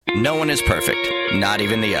No one is perfect, not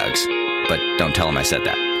even the Uggs. But don't tell them I said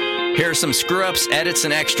that. Here are some screw-ups, edits,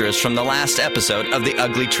 and extras from the last episode of The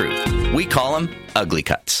Ugly Truth. We call them Ugly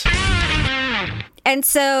Cuts. And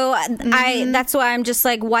so that's why I'm just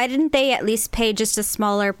like, why didn't they at least pay just a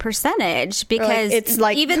smaller percentage? Because it's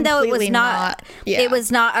like even though it was not yeah. it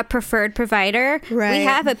was not a preferred provider, Right. we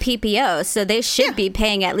have a PPO, so they should be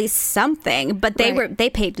paying at least something. But they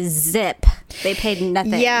paid zip. They paid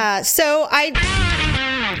nothing. Yeah. So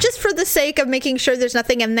I just for the sake of making sure there's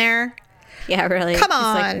nothing in there. Yeah, really. Come It's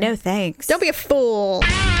on. like, no thanks. Don't be a fool.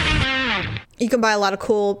 You can buy a lot of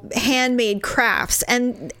cool handmade crafts,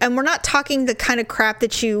 and we're not talking the kind of crap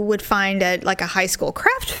that you would find at like a high school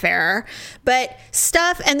craft fair, but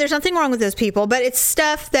stuff, and there's nothing wrong with those people, but it's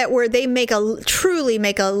stuff that where they truly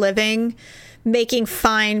make a living making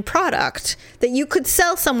fine product that you could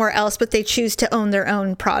sell somewhere else, but they choose to own their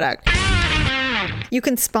own product. You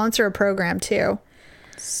can sponsor a program too.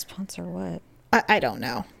 Sponsor what? I don't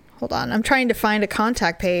know. Hold on. I'm trying to find a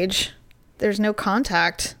contact page. There's no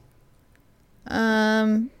contact.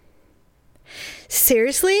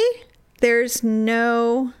 Seriously? There's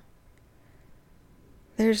no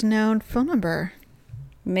phone number.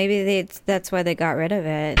 Maybe that's why they got rid of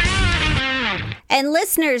it. And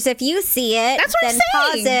listeners, if you see it, That's what I'm then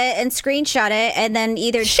pause saying. it and screenshot it, and then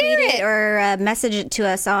either Share tweet it it. or message it to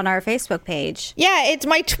us on our Facebook page. Yeah, it's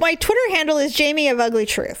my Twitter handle is Jamie of Ugly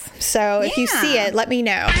Truth. So if you see Yeah. it, let me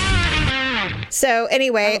know. So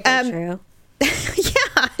anyway, True.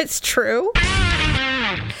 yeah, it's true.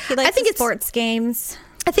 He likes I think the it's- sports games.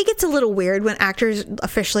 I think it's a little weird when actors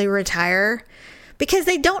officially retire because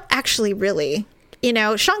they don't actually really. You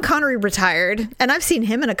know, Sean Connery retired, and I've seen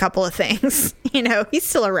him in a couple of things. You know, he's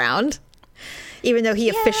still around, even though he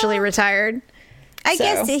officially retired. I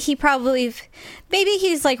guess he probably, maybe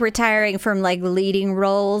he's like retiring from like leading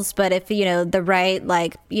roles, but if, you know, the right,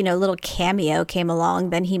 like, you know, little cameo came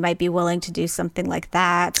along, then he might be willing to do something like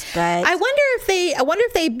that. But I wonder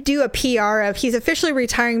if they do a PR of he's officially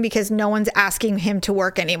retiring because no one's asking him to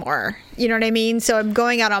work anymore. You know what I mean? So I'm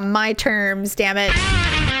going out on my terms, damn it.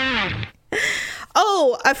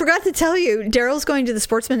 Oh, I forgot to tell you, Daryl's going to the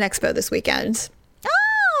Sportsman Expo this weekend.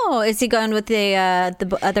 oh, is he going with the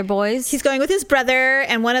other boys? He's going with his brother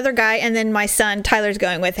and one other guy, and then my son Tyler's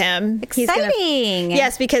going with him. He's Exciting.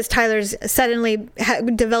 yes, because Tyler's suddenly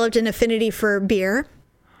developed an affinity for beer,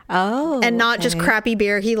 Oh, and not just okay. crappy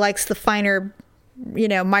beer. He likes the finer, you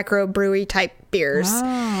know, microbrewery type beers.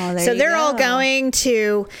 Oh, there So you they're all go. going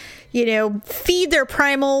to, you know, feed their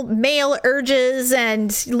primal male urges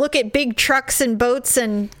and look at big trucks and boats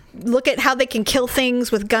and look at how they can kill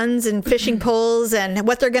things with guns and fishing poles and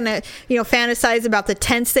what they're going to, you know, fantasize about the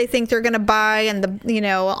tents they think they're going to buy and the, you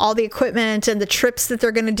know, all the equipment and the trips that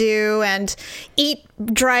they're going to do and eat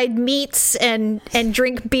dried meats and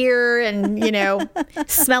drink beer and, you know,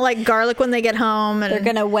 smell like garlic when they get home. And They're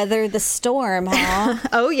going to weather the storm, huh?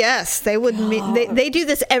 oh yes, they would. They do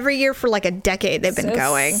this every year for like a decade. They've been So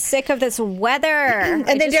going. sick of this weather. And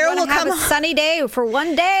then Daryl will have come- a sunny day for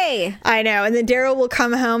one day. I know. And then Daryl will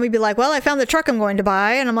come home. He'd be like, well, I found the truck I'm going to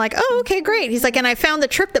buy. And I'm like, oh, okay, great. He's like, and I found the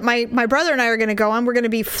trip that my brother and I are going to go on. We're going to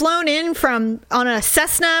be flown in on a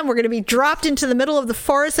Cessna. We're going to be dropped into the middle of the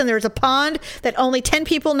forest. And there's a pond that only 10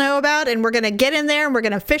 people know about. And we're going to get in there and we're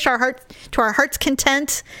going to fish to our heart's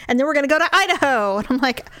content. And then we're going to go to Idaho. And I'm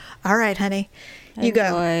like, all right, honey, you go.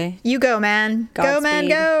 Enjoy. You go, man. Go, man, Godspeed.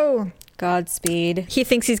 go. Godspeed. He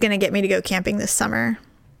thinks he's going to get me to go camping this summer.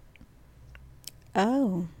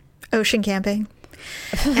 Oh. Ocean camping.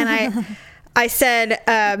 And I said,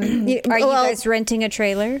 Are you guys renting a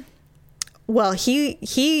trailer? well,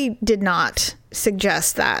 he did not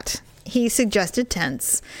suggest that. He suggested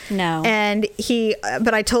tents. No. And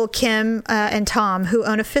but I told Kim and Tom, who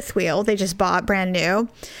own a fifth wheel, they just bought brand new.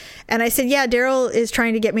 And I said, yeah, Daryl is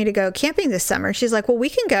trying to get me to go camping this summer. She's like, well, we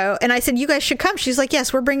can go. And I said, you guys should come. She's like,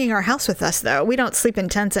 yes, we're bringing our house with us, though. We don't sleep in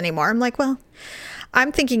tents anymore. I'm like, well,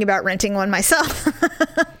 I'm thinking about renting one myself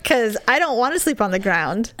because I don't want to sleep on the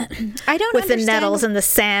ground I don't with the understand- nettles and the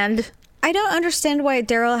sand. I don't understand why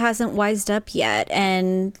Daryl hasn't wised up yet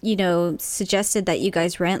and, you know, suggested that you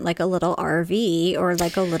guys rent like a little RV or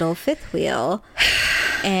like a little fifth wheel.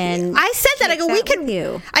 And I said that. I go, take that with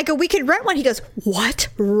you. we could rent one. He goes, what?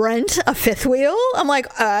 Rent a fifth wheel? I'm like,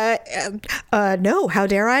 no. How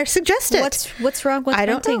dare I suggest it? What's wrong with I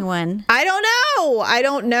don't renting know. one? I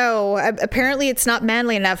don't know. Apparently, it's not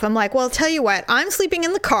manly enough. I'm like, well, tell you what. I'm sleeping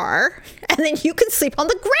in the car, and then you can sleep on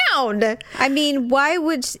the ground. I mean, why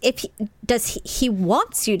would he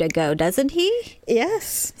wants you to go, doesn't he?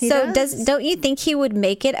 Yes. Don't you think he would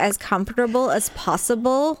make it as comfortable as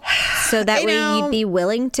possible so that way you'd be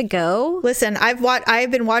willing to go? Listen,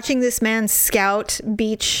 I've been watching this man scout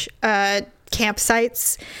beach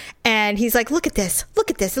campsites, and he's like, look at this,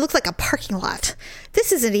 it looks like a parking lot,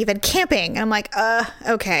 this isn't even camping. And I'm like,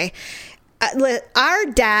 okay. Our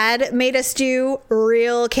dad made us do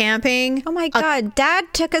real camping. Oh my God. Dad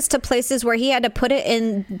took us to places where he had to put it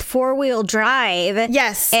in 4-wheel drive.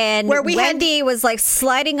 Yes. And where Wendy was like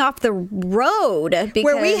sliding off the road.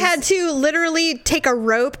 Where we had to literally take a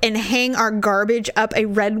rope and hang our garbage up a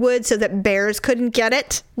redwood so that bears couldn't get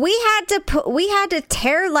it. We had to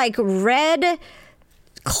tear like red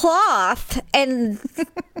cloth and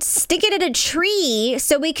stick it in a tree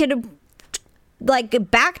so we could like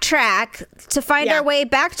backtrack to find our way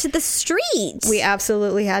back to the street. We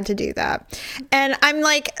absolutely had to do that. And I'm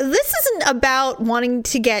like, this isn't about wanting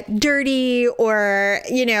to get dirty or,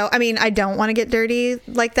 I mean, I don't want to get dirty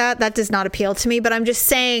like that. That does not appeal to me. But I'm just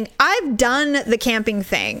saying, I've done the camping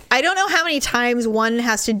thing. I don't know how many times one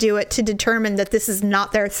has to do it to determine that this is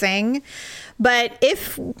not their thing. But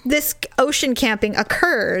if this ocean camping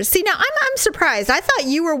occurs, see, now I'm surprised. I thought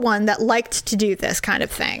you were one that liked to do this kind of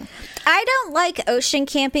thing. I don't like ocean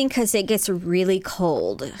camping because it gets really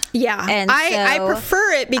cold. Yeah, and I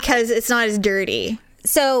prefer it because it's not as dirty.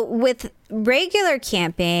 So with regular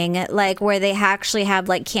camping, like where they actually have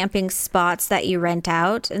like camping spots that you rent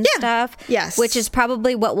out and stuff, yes, which is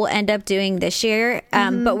probably what we'll end up doing this year.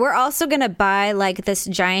 But we're also going to buy like this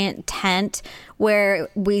giant tent where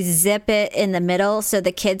we zip it in the middle so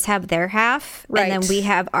the kids have their half and then we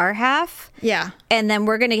have our half. Yeah. And then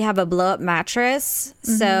we're going to have a blow up mattress.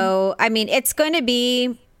 So, I mean, it's going to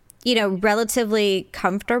be, relatively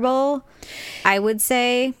comfortable, I would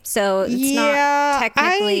say. So it's not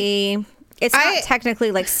technically... It's not technically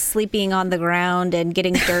like sleeping on the ground and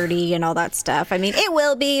getting dirty and all that stuff. I mean, it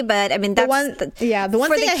will be, but I mean, that's the one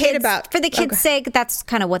thing I hate about... For the kids' sake, that's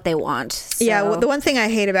kind of what they want. So. Yeah, the one thing I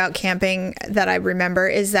hate about camping that I remember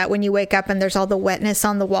is that when you wake up and there's all the wetness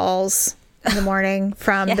on the walls in the morning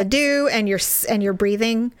from the dew and your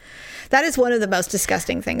breathing. That is one of the most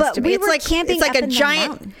disgusting things to me. It's like camping. It's like a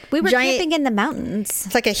giant. We were camping in the mountains.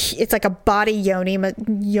 It's like a body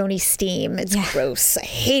yoni steam. It's gross. I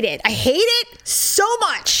hate it. I hate it so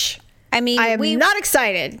much. I mean, I am not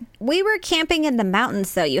excited. We were camping in the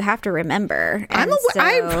mountains, though. You have to remember. I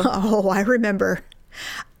remember.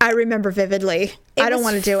 I remember vividly. I don't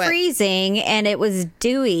want to do it. It was freezing and it was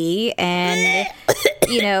dewy, and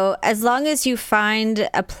as long as you find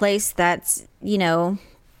a place that's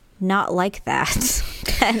not like that.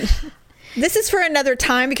 This is for another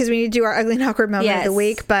time because we need to do our ugly and awkward moment of the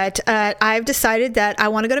week. But I've decided that I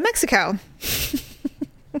want to go to Mexico.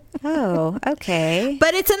 Oh, okay.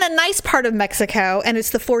 But it's in a nice part of Mexico, and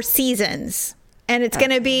it's the Four Seasons, and it's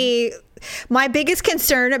going to be my biggest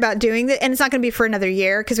concern about doing that. And it's not going to be for another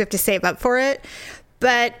year because we have to save up for it.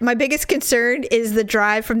 But my biggest concern is the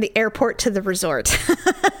drive from the airport to the resort.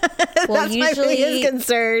 Well, That's my biggest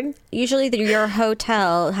concern. Usually your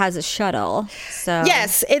hotel has a shuttle. So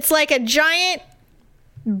yes, it's like a giant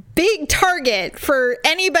big target for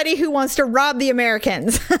anybody who wants to rob the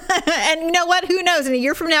Americans. And you know what? Who knows? In a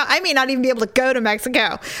year from now, I may not even be able to go to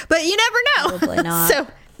Mexico. But you never know. Probably not. So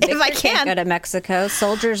if I can't go to Mexico,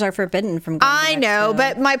 soldiers are forbidden from going to Mexico. I know,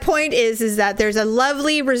 but my point is that there's a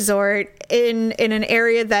lovely resort in an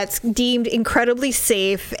area that's deemed incredibly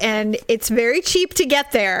safe, and it's very cheap to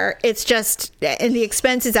get there. It's just, and the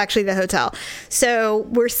expense is actually the hotel. So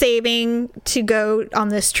we're saving to go on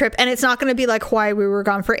this trip, and it's not going to be like Hawaii. We were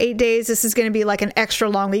gone for 8 days. This is going to be like an extra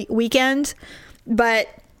long weekend, but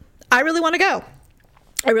I really want to go.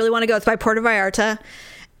 It's by Puerto Vallarta.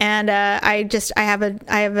 And I have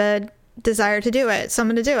a desire to do it, so I'm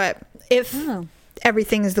going to do it if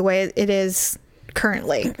everything is the way it is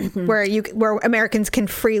currently, where Americans can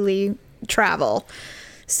freely travel.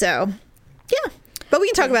 So, yeah, but we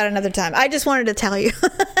can talk about it another time. I just wanted to tell you.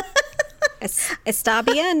 Está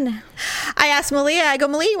bien. I asked Malia. I go,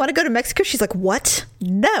 Malia, you want to go to Mexico? She's like, what?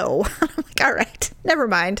 No. I'm like, all right, never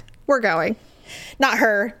mind. We're going. Not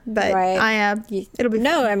her, but I am. It'll be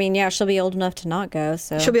no. I mean, yeah, she'll be old enough to not go.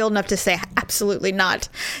 So she'll be old enough to say absolutely not.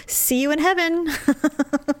 See you in heaven.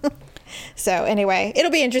 So anyway,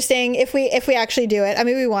 it'll be interesting if we actually do it. I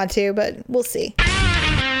mean, we want to, but we'll see.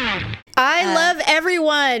 I love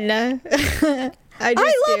everyone. I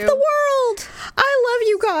love the world. I love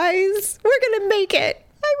you guys. We're gonna make it.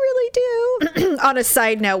 I really do. On a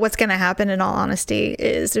side note, what's going to happen, in all honesty,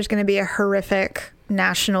 is there's going to be a horrific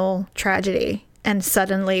national tragedy and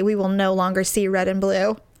suddenly we will no longer see red and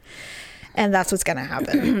blue. And that's what's going to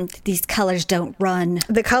happen. These colors don't run.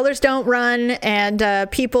 The colors don't run, and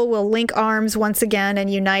people will link arms once again and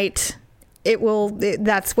unite.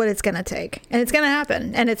 That's what it's going to take. And it's going to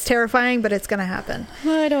happen. And it's terrifying, but it's going to happen.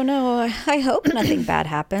 I don't know. I hope nothing bad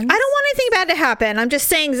happens. I don't want anything bad to happen. I'm just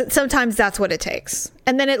saying that sometimes that's what it takes.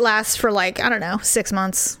 And then it lasts for 6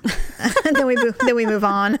 months. And then we move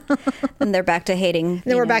on. And they're back to hating.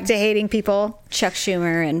 Then we're back to hating people. Chuck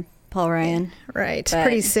Schumer and Paul Ryan. Right. But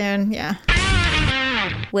pretty soon. Yeah.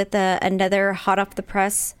 With another hot off the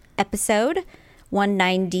press episode,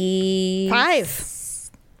 195.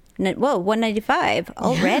 Whoa, 195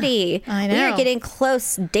 already. Yeah, I know. We are getting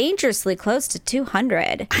close, dangerously close to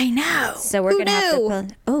 200. I know. So we're going to have to...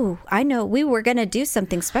 Oh, I know. We were going to do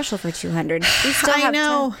something special for 200. We still have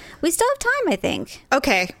time. We still have time, I think.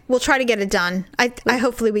 Okay. We'll try to get it done.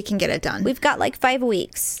 Hopefully we can get it done. We've got 5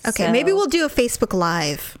 weeks. Okay. So. Maybe we'll do a Facebook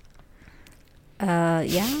Live.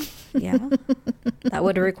 Yeah. That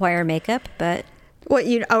would require makeup, but... What,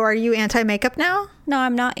 are you anti-makeup now? No,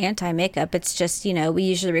 I'm not anti-makeup. It's just, we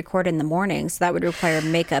usually record in the morning, so that would require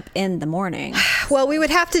makeup in the morning. Well, we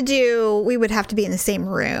would have to be in the same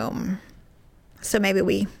room. So maybe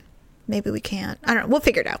we can't. I don't know. We'll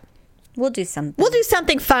figure it out. We'll do something. We'll do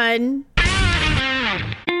something fun.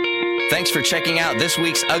 Thanks for checking out this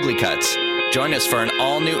week's Ugly Cuts. Join us for an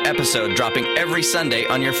all-new episode dropping every Sunday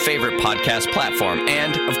on your favorite podcast platform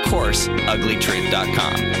and, of course,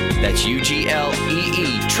 uglytruth.com. That's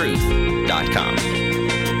UGLEE truth.com.